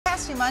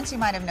few months, you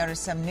might have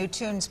noticed some new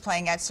tunes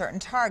playing at certain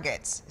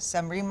Targets.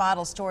 Some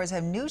remodel stores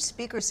have new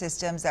speaker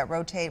systems that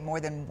rotate more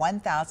than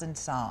 1,000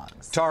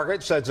 songs.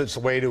 Target says it's a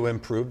way to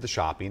improve the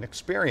shopping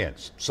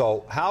experience.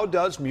 So how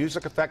does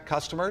music affect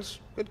customers?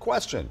 Good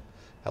question.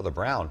 Heather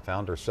Brown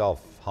found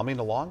herself humming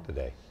along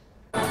today.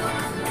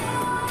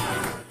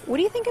 What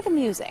do you think of the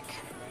music?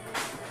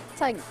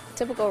 It's like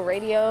typical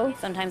radio.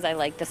 Sometimes I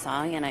like the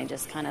song and I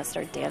just kind of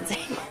start dancing.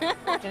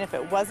 And if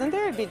it wasn't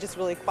there, it'd be just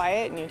really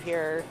quiet and you'd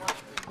hear,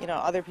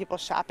 other people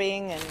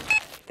shopping and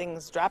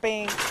things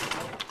dropping.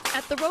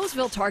 At the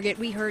Roseville Target,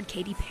 we heard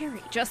Katy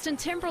Perry, Justin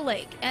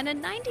Timberlake, and a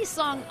 90s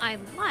song I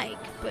like,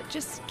 but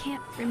just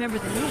can't remember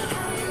the name.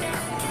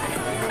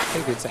 I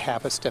think it's a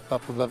half a step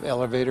up above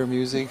elevator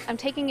music. I'm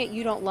taking it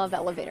you don't love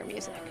elevator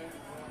music.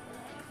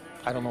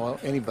 I don't know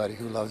anybody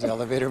who loves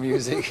elevator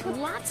music.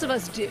 Lots of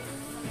us do,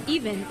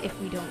 even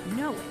if we don't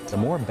know it. The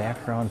more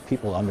background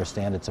people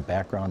understand it's a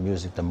background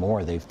music, the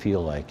more they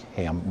feel like,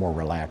 hey, I'm more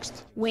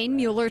relaxed. Wayne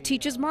Mueller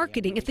teaches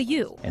marketing at the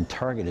U. And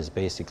Target is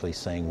basically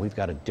saying we've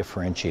got to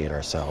differentiate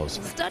ourselves.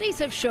 Studies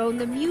have shown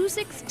the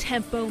music's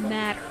tempo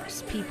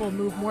matters. People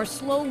move more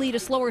slowly to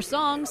slower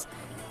songs.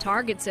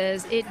 Target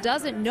says it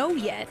doesn't know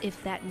yet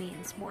if that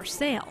means more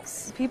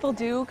sales. People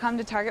do come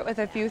to Target with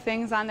a few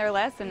things on their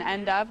list and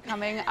end up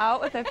coming out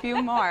with a few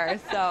more.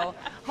 So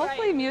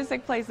hopefully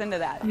music plays into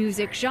that.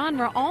 Music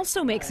genre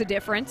also makes a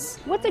difference.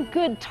 What's a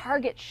good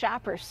Target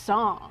shopper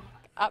song?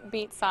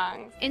 Upbeat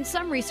songs. In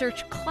some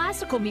research,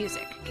 classical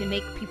music can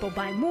make people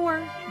buy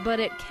more,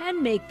 but it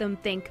can make them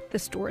think the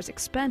store is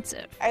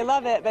expensive. I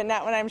love it, but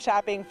not when I'm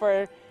shopping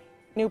for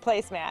new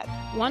placemat.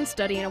 One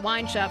study in a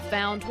wine shop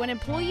found when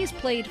employees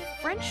played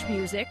French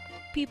music,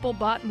 people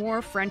bought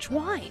more French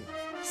wine.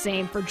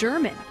 Same for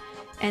German.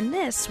 And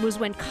this was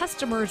when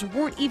customers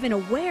weren't even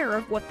aware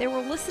of what they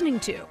were listening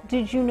to.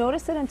 Did you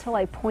notice it until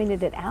I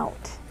pointed it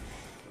out?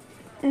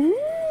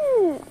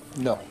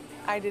 No.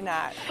 I did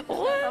not.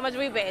 How much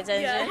we pay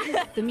attention.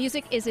 Yeah. The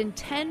music is in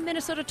 10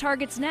 Minnesota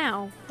Targets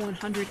now,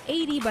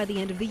 180 by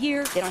the end of the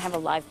year. They don't have a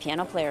live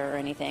piano player or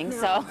anything,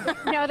 so.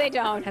 No, they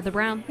don't. Heather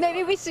Brown.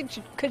 Maybe we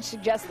could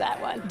suggest that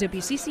one.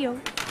 WCCO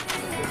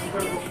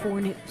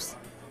 4 News.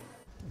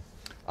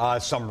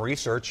 Some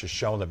research has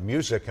shown that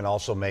music can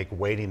also make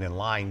waiting in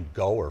line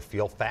go or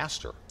feel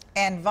faster.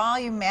 And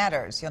volume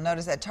matters. You'll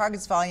notice that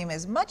Target's volume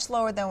is much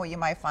lower than what you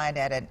might find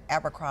at an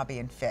Abercrombie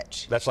and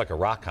Fitch. That's like a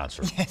rock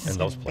concert in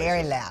those places.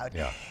 Very loud.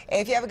 Yeah.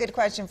 If you have a good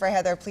question for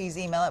Heather, please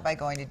email it by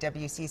going to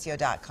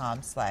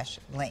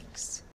WCCO.com/links.